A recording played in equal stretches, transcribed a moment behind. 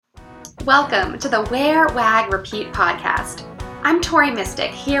Welcome to the Wear, Wag, Repeat podcast. I'm Tori Mystic,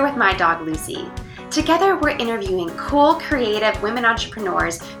 here with my dog Lucy. Together, we're interviewing cool, creative women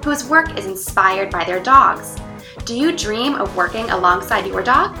entrepreneurs whose work is inspired by their dogs. Do you dream of working alongside your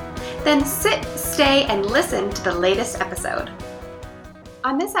dog? Then sit, stay, and listen to the latest episode.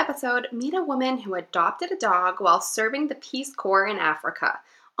 On this episode, meet a woman who adopted a dog while serving the Peace Corps in Africa,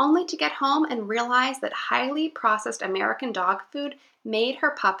 only to get home and realize that highly processed American dog food made her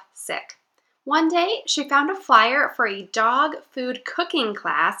pup sick. One day, she found a flyer for a dog food cooking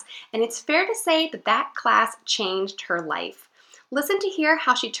class, and it's fair to say that that class changed her life. Listen to hear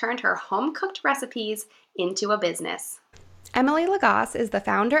how she turned her home-cooked recipes into a business. Emily Lagasse is the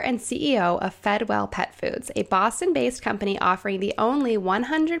founder and CEO of Fedwell Pet Foods, a Boston-based company offering the only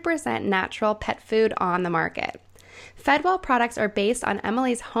 100% natural pet food on the market. Fedwell products are based on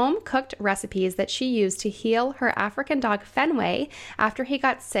Emily's home-cooked recipes that she used to heal her African dog Fenway after he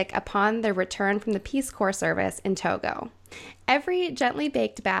got sick upon their return from the Peace Corps service in Togo. Every gently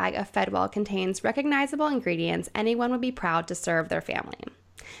baked bag of Fedwell contains recognizable ingredients anyone would be proud to serve their family.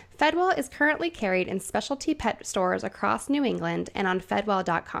 Fedwell is currently carried in specialty pet stores across New England and on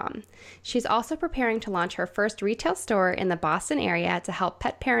Fedwell.com. She's also preparing to launch her first retail store in the Boston area to help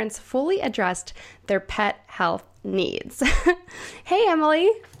pet parents fully address their pet health needs. Hey, Emily.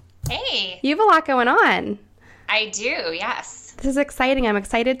 Hey. You have a lot going on. I do, yes. This is exciting. I'm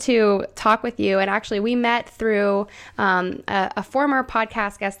excited to talk with you. And actually, we met through a former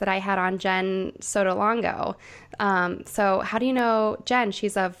podcast guest that I had on, Jen Sotolongo. So how do you know Jen?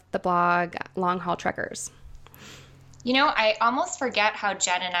 She's of the blog Long Haul Trekkers. You know, I almost forget how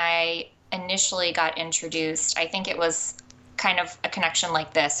Jen and I initially got introduced. I think it was kind of a connection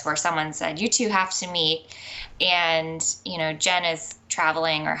like this where someone said, you two have to meet. And, you know, Jen is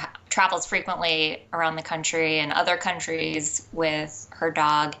traveling or travels frequently around the country and other countries with her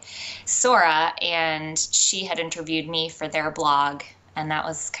dog, Sora, and she had interviewed me for their blog. And that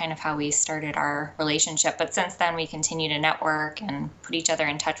was kind of how we started our relationship. But since then, we continue to network and put each other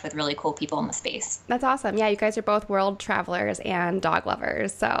in touch with really cool people in the space. That's awesome. Yeah, you guys are both world travelers and dog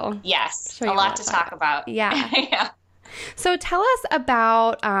lovers. So yes, a lot to talk about. Yeah. Yeah. So tell us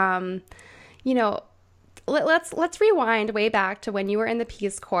about, let's rewind way back to when you were in the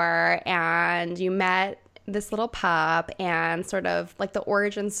Peace Corps and you met this little pup and sort of like the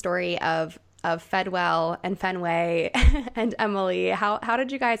origin story of Fedwell and Fenway and Emily. How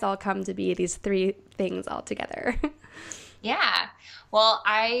did you guys all come to be these three things all together? Yeah. Well,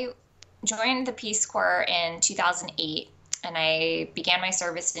 I joined the Peace Corps in 2008. And I began my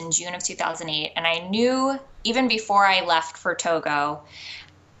service in June of 2008. And I knew even before I left for Togo,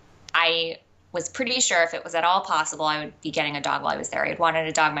 I was pretty sure if it was at all possible, I would be getting a dog while I was there. I'd wanted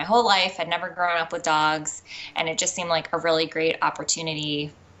a dog my whole life. I'd never grown up with dogs. And it just seemed like a really great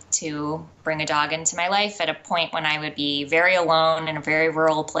opportunity to bring a dog into my life at a point when I would be very alone in a very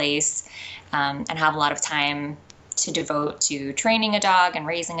rural place and have a lot of time to devote to training a dog and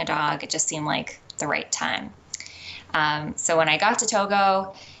raising a dog. It just seemed like the right time. So when I got to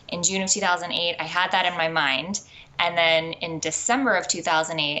Togo in June of 2008, I had that in my mind. And then in December of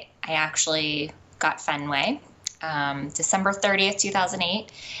 2008, I actually got Fenway, December 30th,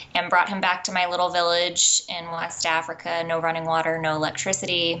 2008, and brought him back to my little village in West Africa. No running water, no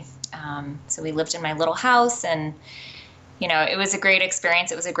electricity. So we lived in my little house and you know, it was a great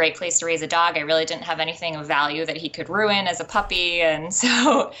experience. It was a great place to raise a dog. I really didn't have anything of value that he could ruin as a puppy. And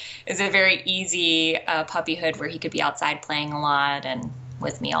so it was a very easy puppyhood where he could be outside playing a lot and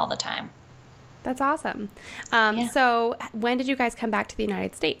with me all the time. That's awesome. So when did you guys come back to the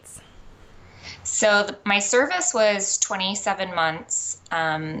United States? So my service was 27 months.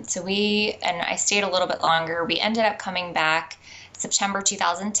 And I stayed a little bit longer. We ended up coming back September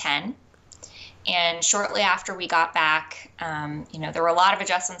 2010. And shortly after we got back, there were a lot of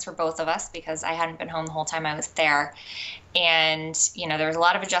adjustments for both of us because I hadn't been home the whole time I was there. And, there was a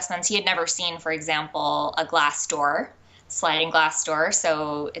lot of adjustments. He had never seen, for example, a sliding glass door.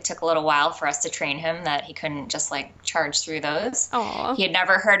 So it took a little while for us to train him that he couldn't just charge through those. Aww. He had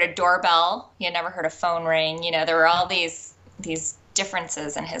never heard a doorbell. He had never heard a phone ring. There were all these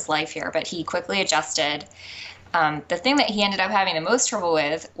differences in his life here, but he quickly adjusted. The thing that he ended up having the most trouble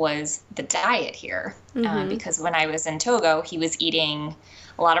with was the diet here, because when I was in Togo, he was eating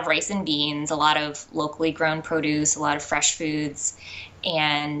a lot of rice and beans, a lot of locally grown produce, a lot of fresh foods.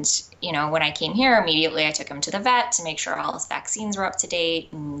 And, when I came here, immediately I took him to the vet to make sure all his vaccines were up to date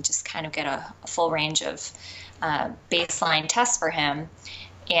and just kind of get a full range of baseline tests for him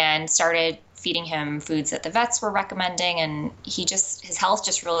and started feeding him foods that the vets were recommending, and his health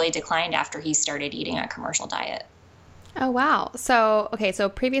just really declined after he started eating a commercial diet. Oh, wow. So, okay, so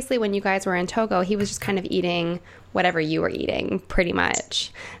previously when you guys were in Togo, he was just kind of eating whatever you were eating, pretty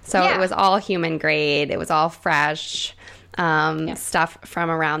much. So it Yeah. was all human grade, it was all fresh Yeah. stuff from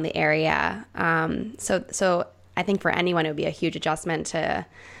around the area. So I think for anyone, it would be a huge adjustment to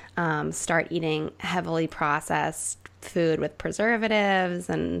start eating heavily processed food with preservatives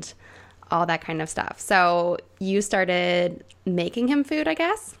and all that kind of stuff. So you started making him food, I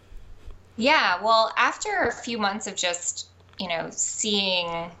guess? Yeah, well, after a few months of just,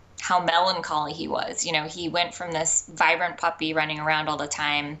 seeing how melancholy he was, he went from this vibrant puppy running around all the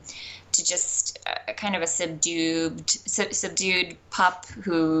time to just kind of a subdued pup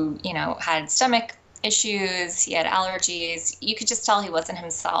who, had stomach issues, he had allergies. You could just tell he wasn't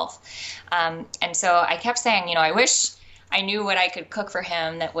himself. And so I kept saying, I wish I knew what I could cook for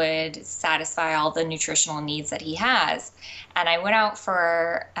him that would satisfy all the nutritional needs that he has. And I went out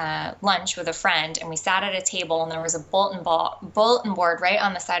for lunch with a friend, and we sat at a table, and there was a bulletin board right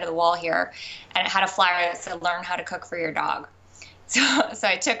on the side of the wall here, and it had a flyer that said, "Learn how to cook for your dog." So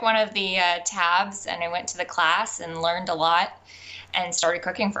I took one of the tabs, and I went to the class and learned a lot and started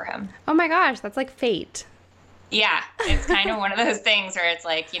cooking for him. Oh my gosh, that's like fate. Yeah, it's kind of one of those things where it's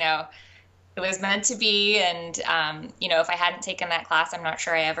like, it was meant to be. And, if I hadn't taken that class, I'm not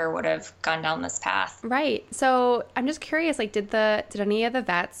sure I ever would have gone down this path. Right. So I'm just curious, like, did any of the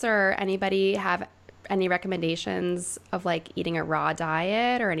vets or anybody have any recommendations of like eating a raw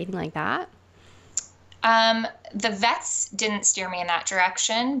diet or anything like that? The vets didn't steer me in that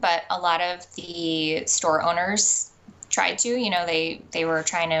direction, but a lot of the store owners tried to. They were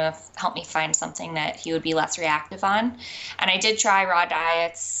trying to help me find something that he would be less reactive on. And I did try raw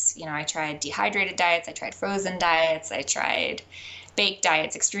diets. I tried dehydrated diets, I tried frozen diets, I tried baked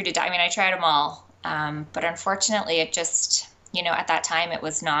diets, extruded diets. I mean, I tried them all. But unfortunately, it just, at that time, it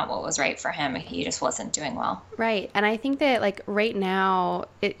was not what was right for him. He just wasn't doing well. Right. And I think that like right now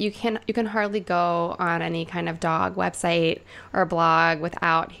you can hardly go on any kind of dog website or blog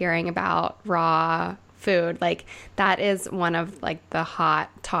without hearing about raw food. Like that is one of like the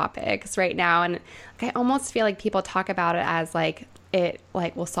hot topics right now. And like, I almost feel like people talk about it as like it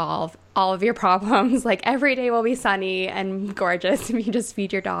like will solve all of your problems. Like every day will be sunny and gorgeous if you just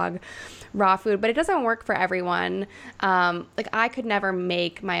feed your dog raw food, but it doesn't work for everyone. Like I could never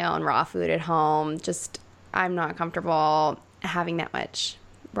make my own raw food at home. Just I'm not comfortable having that much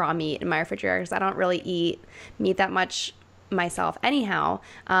raw meat in my refrigerator because I don't really eat meat that much myself anyhow.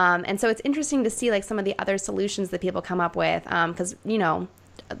 And so it's interesting to see like some of the other solutions that people come up with. Cause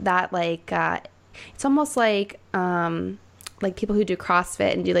that like, it's almost like people who do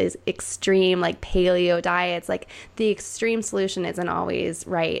CrossFit and do these extreme like paleo diets, like the extreme solution isn't always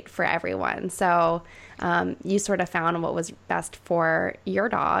right for everyone. So, you sort of found what was best for your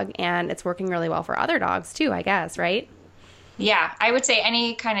dog and it's working really well for other dogs too, I guess, right? Yeah. I would say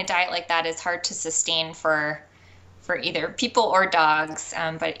any kind of diet like that is hard to sustain for either people or dogs.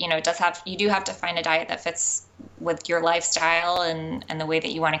 But you do have to find a diet that fits with your lifestyle and the way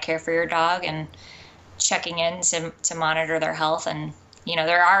that you want to care for your dog and checking in to monitor their health. And,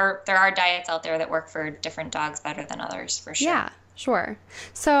 there are diets out there that work for different dogs better than others for sure. Yeah, sure.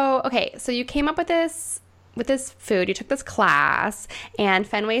 So, okay. So you came up with this food, you took this class and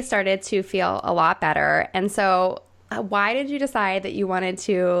Fenway started to feel a lot better. And so why did you decide that you wanted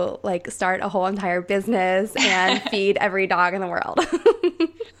to like start a whole entire business and feed every dog in the world?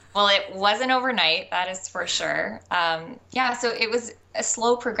 Well, it wasn't overnight, that is for sure. So it was a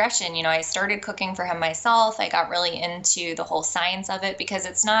slow progression. I started cooking for him myself. I got really into the whole science of it because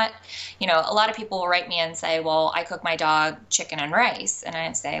it's not, a lot of people will write me and say, well, I cook my dog chicken and rice. And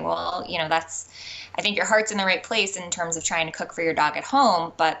I'd say, well, I think your heart's in the right place in terms of trying to cook for your dog at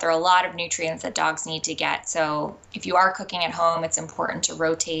home, but there are a lot of nutrients that dogs need to get. So if you are cooking at home, it's important to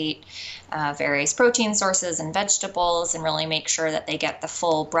rotate various protein sources and vegetables and really make sure that they get the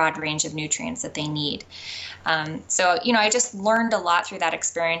full broad range of nutrients that they need. I just learned a lot through that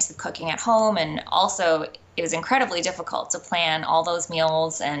experience of cooking at home. And also it was incredibly difficult to plan all those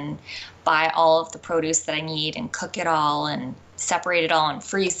meals and buy all of the produce that I need and cook it all and separate it all and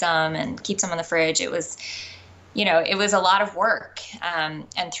freeze some and keep some in the fridge. It was a lot of work. And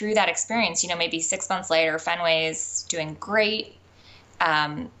through that experience, maybe 6 months later, Fenway's doing great.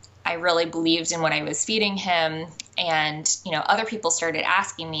 I really believed in what I was feeding him. And, other people started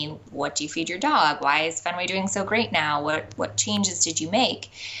asking me, what do you feed your dog? Why is Fenway doing so great now? What changes did you make?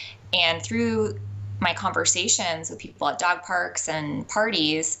 And through my conversations with people at dog parks and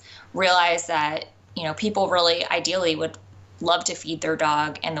parties, realized that, people really ideally would love to feed their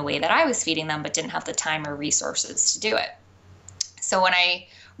dog in the way that I was feeding them, but didn't have the time or resources to do it. So when I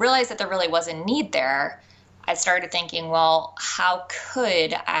realized that there really was a need there, I started thinking, well, how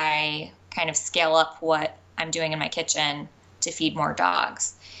could I kind of scale up what I'm doing in my kitchen to feed more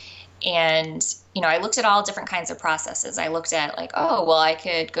dogs? And, I looked at all different kinds of processes. I looked at like, oh, well, I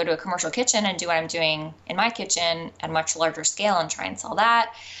could go to a commercial kitchen and do what I'm doing in my kitchen at a much larger scale and try and sell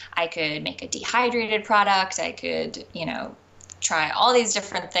that. I could make a dehydrated product. I could, try all these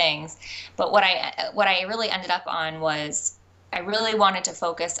different things. But what I really ended up on was I really wanted to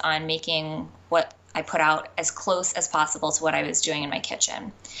focus on making what I put out as close as possible to what I was doing in my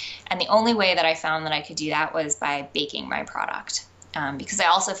kitchen. And the only way that I found that I could do that was by baking my product. Because I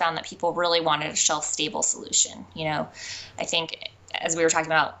also found that people really wanted a shelf-stable solution. I think as we were talking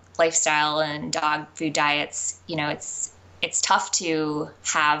about lifestyle and dog food diets, it's tough to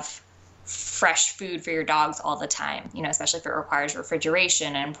have fresh food for your dogs all the time, especially if it requires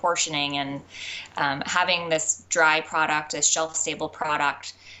refrigeration and portioning, and having this dry product, a shelf-stable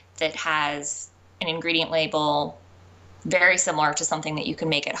product that has an ingredient label very similar to something that you can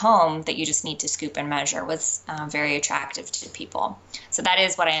make at home that you just need to scoop and measure was very attractive to people. So that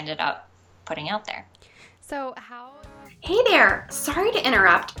is what I ended up putting out there. Hey there, sorry to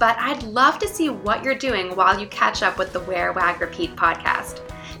interrupt, but I'd love to see what you're doing while you catch up with the Wear, Wag, Repeat podcast.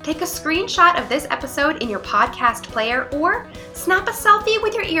 Take a screenshot of this episode in your podcast player or snap a selfie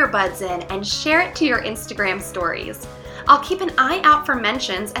with your earbuds in and share it to your Instagram stories. I'll keep an eye out for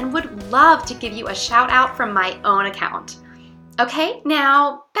mentions and would love to give you a shout out from my own account. Okay,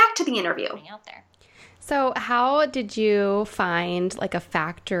 now back to the interview. Out there. So how did you find like a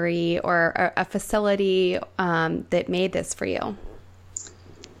factory or a facility that made this for you?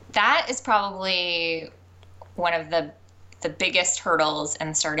 That is probably one of the biggest hurdles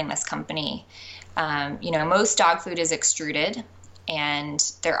in starting this company. Most dog food is extruded,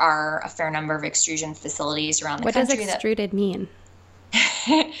 and there are a fair number of extrusion facilities around the country. What does extruded mean?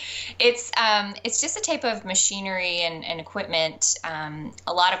 It's just a type of machinery and equipment.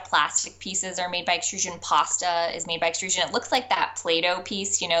 A lot of plastic pieces are made by extrusion. Pasta is made by extrusion. It looks like that Play-Doh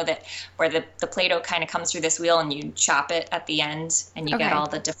piece, that where the Play-Doh kind of comes through this wheel and you chop it at the end and you get all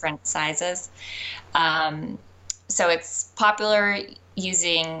the different sizes. So it's popular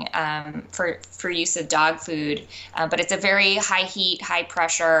using for use of dog food, but it's a very high heat, high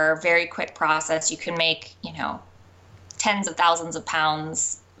pressure, very quick process. You can make, tens of thousands of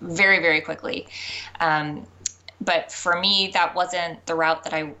pounds very, very quickly. But for me, that wasn't the route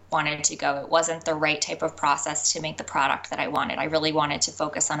that I wanted to go. It wasn't the right type of process to make the product that I wanted. I really wanted to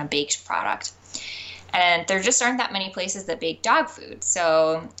focus on a baked product. And there just aren't that many places that bake dog food.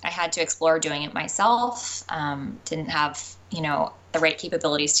 So I had to explore doing it myself. Didn't have, the right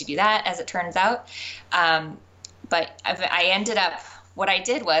capabilities to do that, as it turns out. But I ended up, what I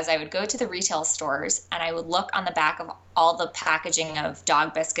did was I would go to the retail stores and I would look on the back of all the packaging of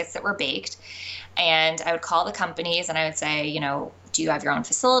dog biscuits that were baked. And I would call the companies and I would say, do you have your own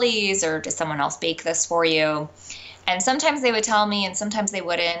facilities or does someone else bake this for you? And sometimes they would tell me and sometimes they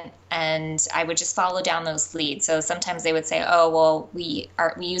wouldn't. And I would just follow down those leads. So sometimes they would say, oh, well, we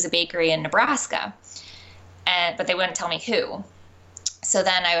use a bakery in Nebraska. But they wouldn't tell me who. So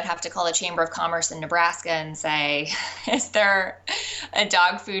then I would have to call the Chamber of Commerce in Nebraska and say, is there a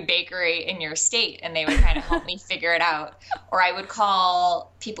dog food bakery in your state? And they would kind of help me figure it out. Or I would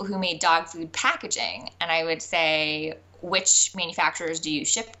call people who made dog food packaging and I would say, which manufacturers do you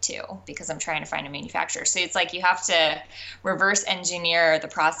ship to? Because I'm trying to find a manufacturer. So it's like you have to reverse engineer the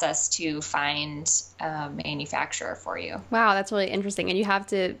process to find a manufacturer for you. Wow, that's really interesting. And you have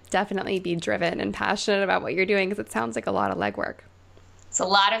to definitely be driven and passionate about what you're doing because it sounds like a lot of legwork. It's a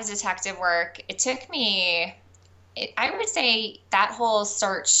lot of detective work. It took me, I would say that whole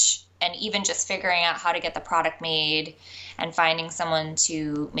search and even just figuring out how to get the product made and finding someone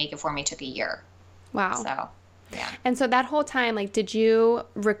to make it for me took a year. Wow. So, yeah. And so that whole time, did you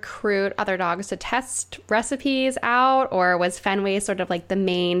recruit other dogs to test recipes out, or was Fenway sort of like the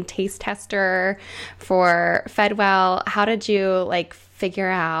main taste tester for Fedwell? How did you figure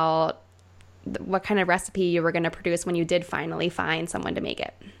out what kind of recipe you were going to produce when you did finally find someone to make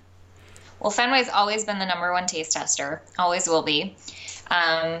it? Well, Fenway's always been the number one taste tester, always will be.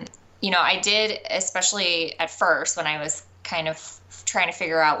 I did, especially at first when I was kind of trying to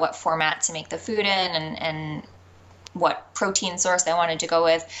figure out what format to make the food in and what protein source I wanted to go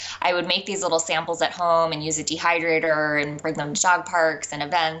with, I would make these little samples at home and use a dehydrator and bring them to dog parks and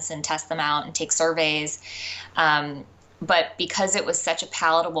events and test them out and take surveys. But because it was such a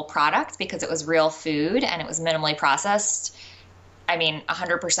palatable product, because it was real food and it was minimally processed,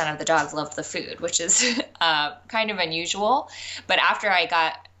 100% of the dogs loved the food, which is kind of unusual. But after I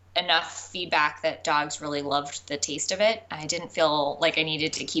got enough feedback that dogs really loved the taste of it. I didn't feel like I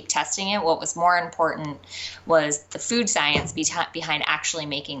needed to keep testing it. What was more important was the food science behind actually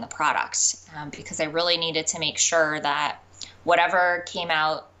making the product, because I really needed to make sure that whatever came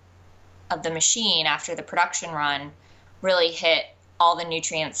out of the machine after the production run really hit all the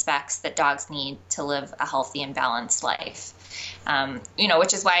nutrient specs that dogs need to live a healthy and balanced life.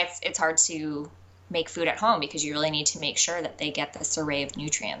 Which is why it's hard to make food at home, because you really need to make sure that they get this array of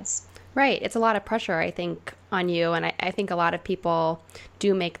nutrients. Right. It's a lot of pressure, I think, on you. And I think a lot of people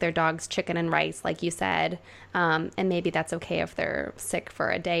do make their dogs chicken and rice, like you said. And maybe that's okay if they're sick for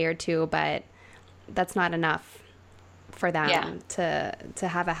a day or two, but that's not enough for them to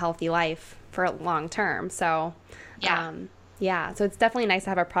have a healthy life for long term. So, so it's definitely nice to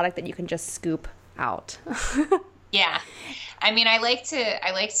have a product that you can just scoop out. Yeah. I mean, I like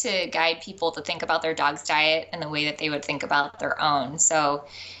to guide people to think about their dog's diet in the way that they would think about their own. So,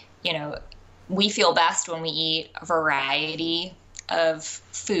 we feel best when we eat a variety of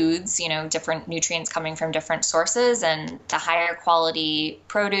foods, different nutrients coming from different sources, and the higher quality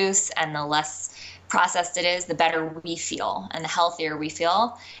produce and the less processed it is, the better we feel and the healthier we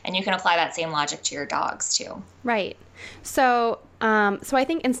feel. And you can apply that same logic to your dogs too. Right. So I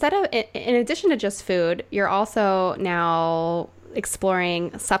think in addition to just food, you're also now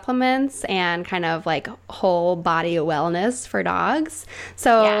exploring supplements and kind of like whole body wellness for dogs.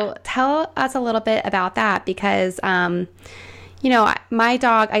 So tell us a little bit about that, because my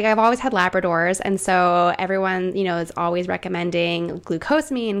dog, I've always had Labradors, and so everyone, is always recommending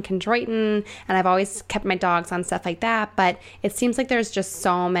glucosamine, chondroitin, and I've always kept my dogs on stuff like that. But it seems like there's just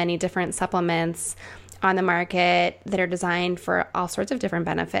so many different supplements on the market that are designed for all sorts of different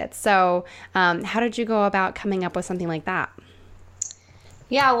benefits. So how did you go about coming up with something like that?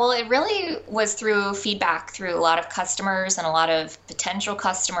 Yeah, well, it really was through feedback through a lot of customers and a lot of potential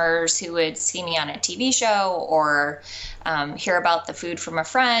customers who would see me on a TV show or hear about the food from a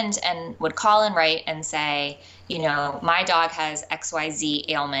friend and would call and write and say, my dog has XYZ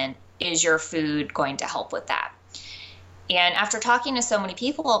ailment. Is your food going to help with that? And after talking to so many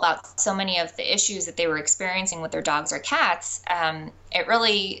people about so many of the issues that they were experiencing with their dogs or cats, it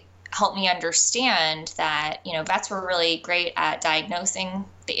really helped me understand that, vets were really great at diagnosing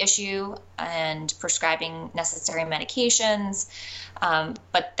the issue and prescribing necessary medications,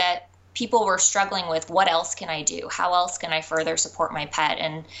 but that people were struggling with, what else can I do? How else can I further support my pet?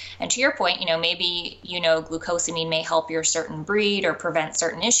 And to your point, maybe, glucosamine may help your certain breed or prevent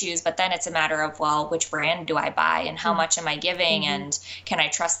certain issues, but then it's a matter of, well, which brand do I buy and how much am I giving? Mm-hmm. And can I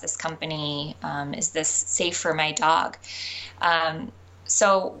trust this company? Is this safe for my dog?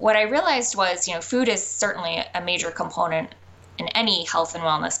 So what I realized was, food is certainly a major component in any health and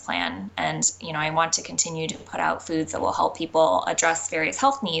wellness plan. And, I want to continue to put out foods that will help people address various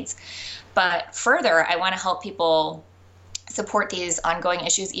health needs. But further, I want to help people support these ongoing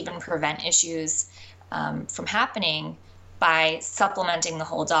issues, even prevent issues from happening by supplementing the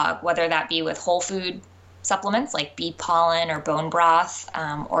whole dog, whether that be with whole food supplements like bee pollen or bone broth,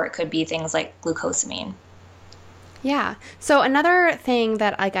 or it could be things like glucosamine. Yeah. So another thing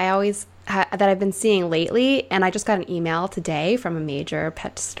that that I've been seeing lately, and I just got an email today from a major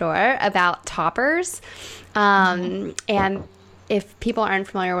pet store about toppers. And if people aren't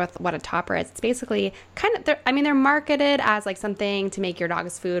familiar with what a topper is, it's basically they're marketed as like something to make your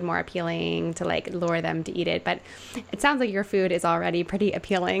dog's food more appealing, to like lure them to eat it. But it sounds like your food is already pretty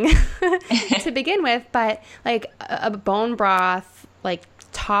appealing to begin with. But like a bone broth, like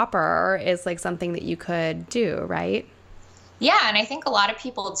topper is like something that you could do, right? Yeah, and I think a lot of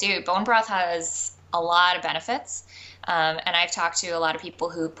people do. Bone broth has a lot of benefits. And I've talked to a lot of people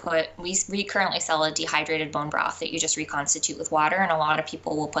who we currently sell a dehydrated bone broth that you just reconstitute with water, and a lot of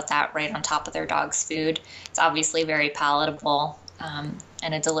people will put that right on top of their dog's food. It's obviously very palatable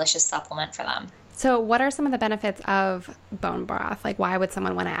and a delicious supplement for them. So what are some of the benefits of bone broth? Like, why would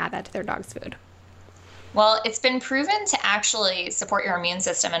someone want to add that to their dog's food? Well, it's been proven to actually support your immune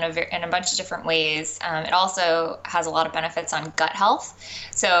system in a bunch of different ways. It also has a lot of benefits on gut health.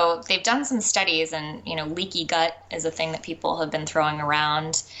 So they've done some studies, and leaky gut is a thing that people have been throwing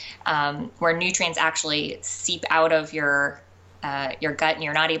around, where nutrients actually seep out of your gut, and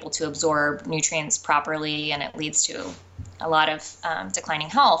you're not able to absorb nutrients properly, and it leads to a lot of declining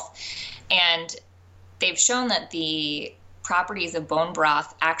health. And they've shown that the properties of bone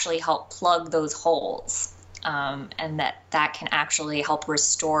broth actually help plug those holes, and that can actually help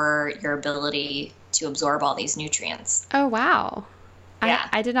restore your ability to absorb all these nutrients. Oh, wow. Yeah.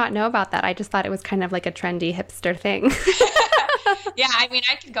 I did not know about that. I just thought it was kind of like a trendy hipster thing. Yeah, I mean,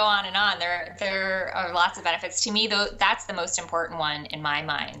 I could go on and on. There are lots of benefits. To me, though, that's the most important one in my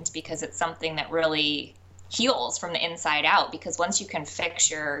mind because it's something that really heals from the inside out. Because once you can fix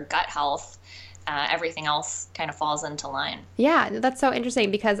your gut health, everything else kind of falls into line. Yeah, that's so interesting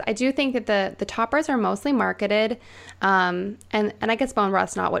because I do think that the toppers are mostly marketed, and I guess bone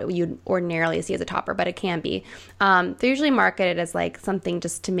broth's not what you'd ordinarily see as a topper, but it can be. They're usually marketed as like something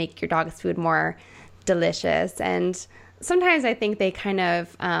just to make your dog's food more delicious, and sometimes I think they kind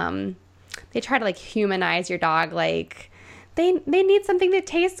of they try to like humanize your dog, like they need something that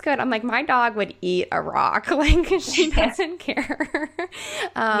tastes good. I'm like, my dog would eat a rock, like she doesn't care.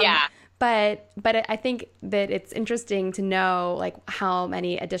 Yeah. But I think that it's interesting to know like how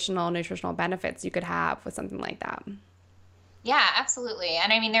many additional nutritional benefits you could have with something like that. Yeah, absolutely.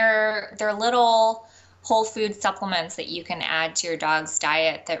 And I mean, there are little whole food supplements that you can add to your dog's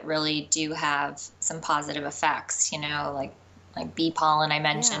diet that really do have some positive effects, like bee pollen I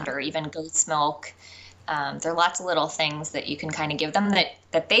mentioned, or even goat's milk. There are lots of little things that you can kind of give them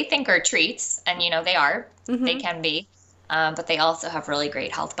that they think are treats, and they are, they can be. But they also have really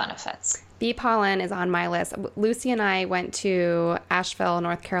great health benefits. Bee pollen is on my list. Lucy and I went to Asheville,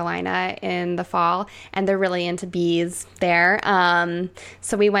 North Carolina in the fall, and they're really into bees there.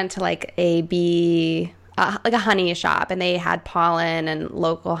 So we went to like a bee, like a honey shop, and they had pollen and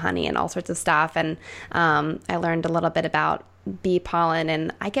local honey and all sorts of stuff. And I learned a little bit about bee pollen,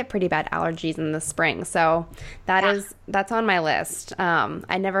 and I get pretty bad allergies in the spring, so that's on my list.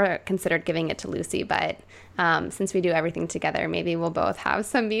 I never considered giving it to Lucy, but since we do everything together, maybe we'll both have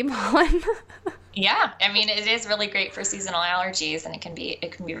some bee pollen. Yeah, I mean, it is really great for seasonal allergies, and it can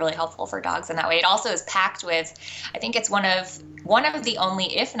be really helpful for dogs in that way. It also is packed with, I think it's one of the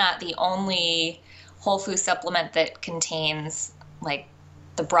only, if not the only, whole food supplement that contains like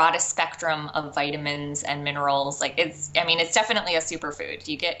the broadest spectrum of vitamins and minerals. Like it's definitely a superfood.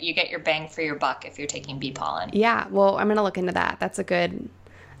 You get your bang for your buck if you're taking bee pollen. Yeah, well, I'm gonna look into that. That's a good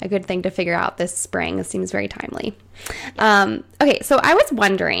thing to figure out this spring. It seems very timely. Okay, so I was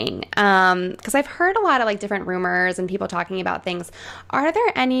wondering, because I've heard a lot of like different rumors and people talking about things. Are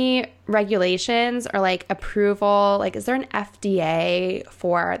there any regulations or like approval? Like, is there an FDA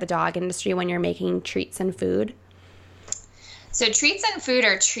for the dog industry when you're making treats and food? So treats and food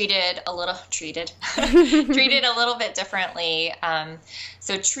are treated a little bit differently.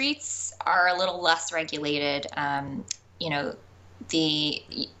 So treats are a little less regulated.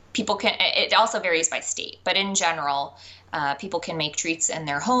 It also varies by state, but in general, people can make treats in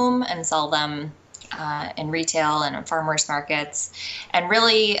their home and sell them in retail and in farmers markets. And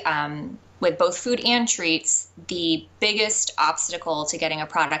really, with both food and treats, the biggest obstacle to getting a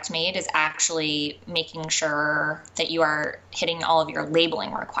product made is actually making sure that you are hitting all of your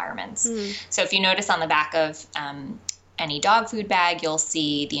labeling requirements. So if you notice on the back of any dog food bag, you'll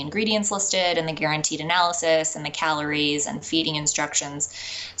see the ingredients listed and the guaranteed analysis and the calories and feeding instructions.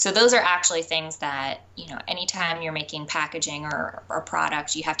 So those are actually things that, anytime you're making packaging or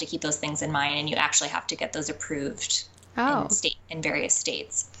product, you have to keep those things in mind, and you actually have to get those approved in various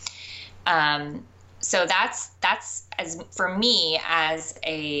states. So that's as for me as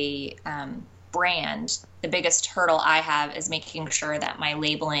a brand, the biggest hurdle I have is making sure that my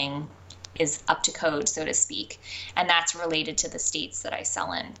labeling is up to code, so to speak, and that's related to the states that I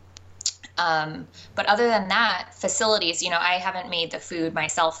sell in. But other than that, facilities, I haven't made the food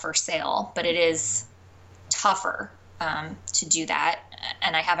myself for sale, but it is tougher to do that,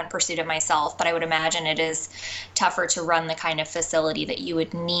 and I haven't pursued it myself, but I would imagine it is tougher to run the kind of facility that you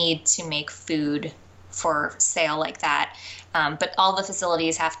would need to make food for sale like that. But all the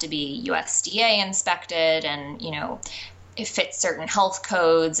facilities have to be USDA inspected, and it fits certain health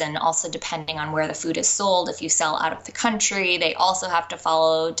codes, and also depending on where the food is sold, if you sell out of the country, they also have to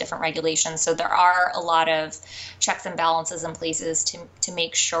follow different regulations. So there are a lot of checks and balances in places to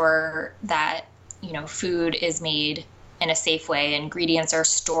make sure that food is made in a safe way, ingredients are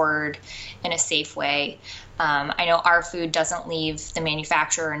stored in a safe way. I know our food doesn't leave the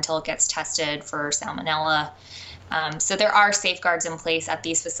manufacturer until it gets tested for salmonella. So there are safeguards in place at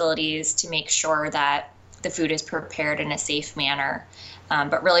these facilities to make sure that the food is prepared in a safe manner.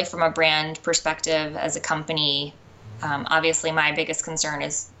 But really, from a brand perspective, as a company, obviously my biggest concern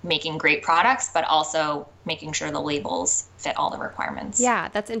is making great products, but also making sure the labels fit all the requirements. Yeah,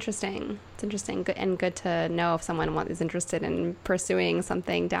 that's interesting. It's interesting and good to know if someone is interested in pursuing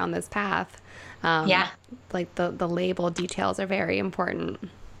something down this path. Like the label details are very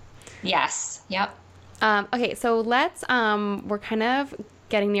important. Yes. Yep. Okay, so let's, we're kind of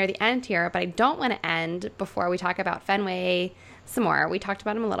getting near the end here, but I don't want to end before we talk about Fenway some more. We talked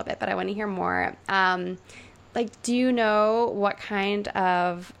about him a little bit, but I want to hear more. like, do you know what kind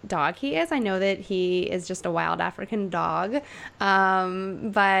of dog he is? I know that he is just a wild African dog,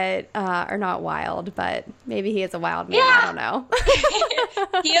 but or not wild, but maybe he is a wild man. I don't know.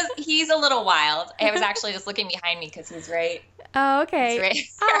 He's a little wild. I was actually just looking behind me because he's right. Oh, okay.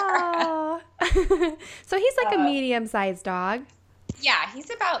 He's right Oh. So he's like a medium-sized dog. Yeah, he's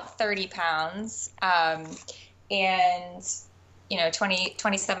about 30 pounds, and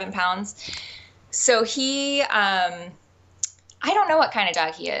 27 pounds. So he, I don't know what kind of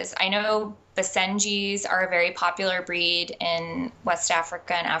dog he is. I know Basenjis are a very popular breed in West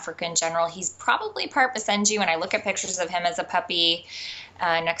Africa and Africa in general. He's probably part Basenji. When I look at pictures of him as a puppy,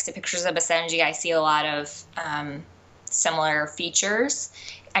 next to pictures of Basenji, I see a lot of similar features.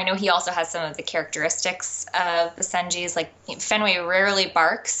 I know he also has some of the characteristics of Basenjis. Like Fenway rarely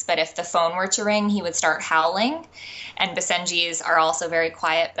barks, but if the phone were to ring, he would start howling. And Basenjis are also very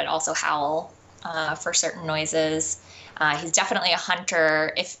quiet, but also howl for certain noises. He's definitely a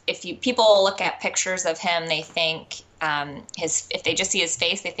hunter. If people look at pictures of him, they think if they just see his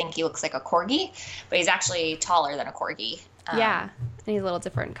face, they think he looks like a corgi, but he's actually taller than a corgi. Yeah, and he's a little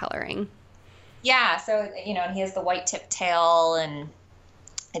different coloring. Yeah, so and he has the white tip tail, and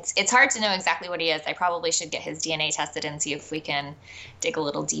it's hard to know exactly what he is. I probably should get his DNA tested and see if we can dig a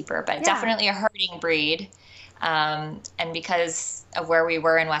little deeper. But definitely a herding breed. And because of where we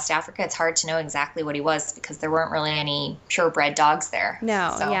were in West Africa, it's hard to know exactly what he was because there weren't really any purebred dogs there.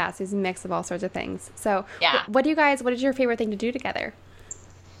 No, so he's a mix of all sorts of things. So yeah. What is your favorite thing to do together?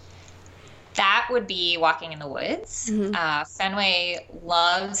 That would be walking in the woods. Mm-hmm. Fenway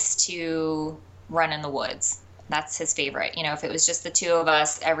loves to run in the woods. That's his favorite. If it was just the two of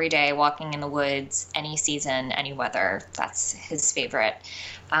us every day walking in the woods, any season, any weather, that's his favorite.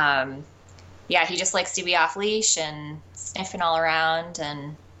 He just likes to be off leash and sniffing all around.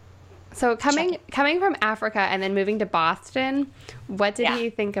 And so coming from Africa and then moving to Boston, what did he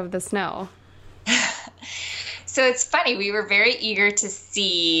think of the snow? So it's funny. We were very eager to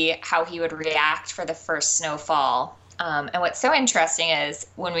see how he would react for the first snowfall. And what's so interesting is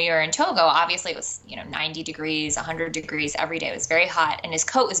when we were in Togo, obviously it was 90 degrees, 100 degrees every day. It was very hot, and his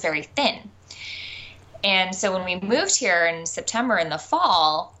coat was very thin. And so when we moved here in September in the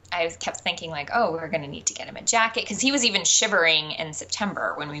fall, I kept thinking like, oh, we're going to need to get him a jacket, because he was even shivering in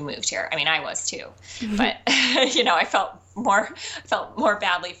September when we moved here. I mean, I was too, but I felt more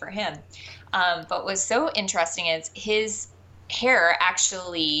badly for him. But what was so interesting is his hair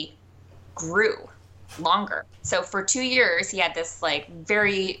actually grew longer. So for 2 years, he had this like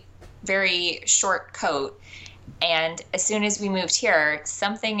very, very short coat. And as soon as we moved here,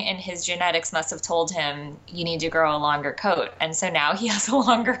 something in his genetics must have told him, you need to grow a longer coat. And so now he has a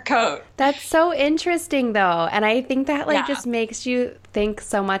longer coat. That's so interesting, though. And I think that just makes you think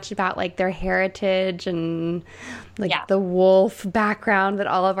so much about like their heritage and the wolf background that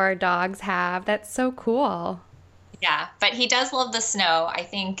all of our dogs have. That's so cool. Yeah, but he does love the snow. I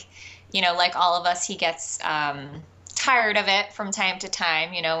think, like all of us, he gets tired of it from time to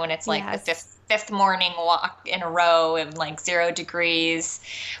time, when it's like the fifth morning walk in a row in like 0 degrees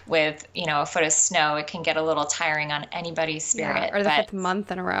with, a foot of snow. It can get a little tiring on anybody's spirit. Yeah, or the 5th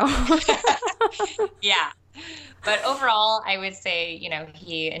month in a row. Yeah. But overall, I would say,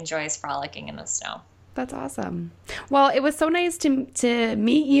 he enjoys frolicking in the snow. That's awesome. Well, it was so nice to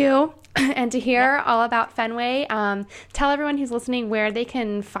meet you and to hear all about Fenway. Tell everyone who's listening where they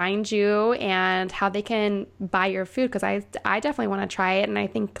can find you and how they can buy your food, because I definitely want to try it, and I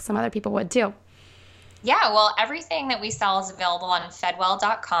think some other people would too. Yeah, well, everything that we sell is available on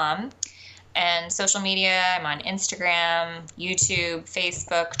fedwell.com. And social media, I'm on Instagram, YouTube,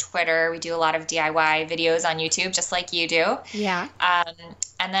 Facebook, Twitter. We do a lot of DIY videos on YouTube, just like you do. Yeah.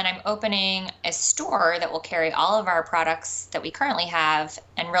 And then I'm opening a store that will carry all of our products that we currently have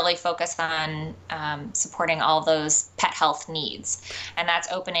and really focus on supporting all those pet health needs. And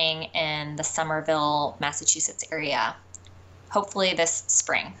that's opening in the Somerville, Massachusetts area, hopefully this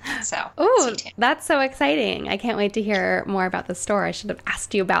spring. So, ooh, that's so exciting. I can't wait to hear more about the store. I should have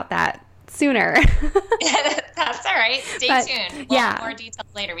asked you about that sooner. That's all right. Stay tuned. We'll have more details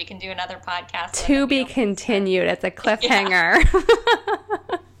later. We can do another podcast. To be continued. It's a cliffhanger.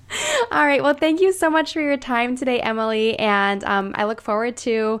 Yeah. All right. Well, thank you so much for your time today, Emily. And I look forward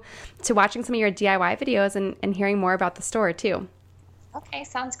to watching some of your DIY videos and hearing more about the store too. Okay.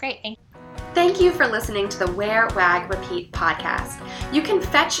 Sounds great. Thank you. Thank you for listening to the Wear, Wag, Repeat podcast. You can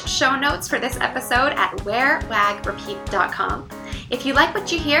fetch show notes for this episode at wearwagrepeat.com. If you like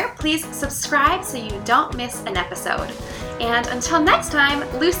what you hear, please subscribe so you don't miss an episode. And until next time,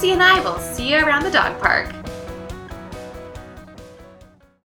 Lucy and I will see you around the dog park.